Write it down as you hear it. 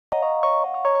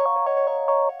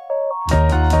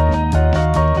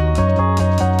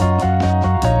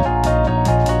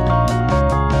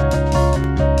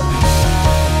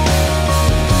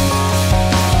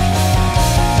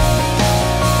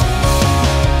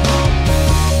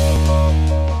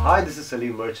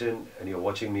Salim Merchant and you're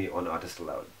watching me on Artist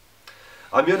Aloud.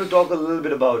 I'm here to talk a little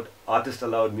bit about Artist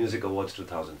Aloud Music Awards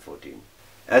 2014.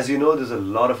 As you know, there's a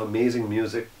lot of amazing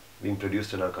music being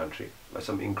produced in our country by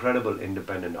some incredible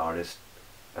independent artists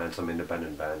and some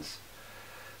independent bands.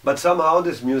 But somehow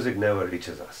this music never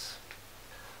reaches us.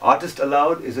 Artist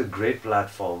Aloud is a great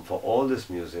platform for all this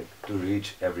music to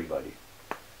reach everybody.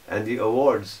 And the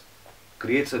awards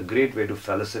creates a great way to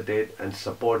felicitate and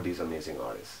support these amazing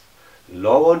artists.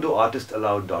 Log on to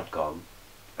ArtistAloud.com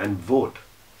and vote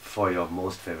for your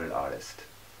most favorite artist.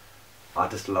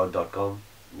 ArtistAloud.com,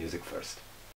 music first.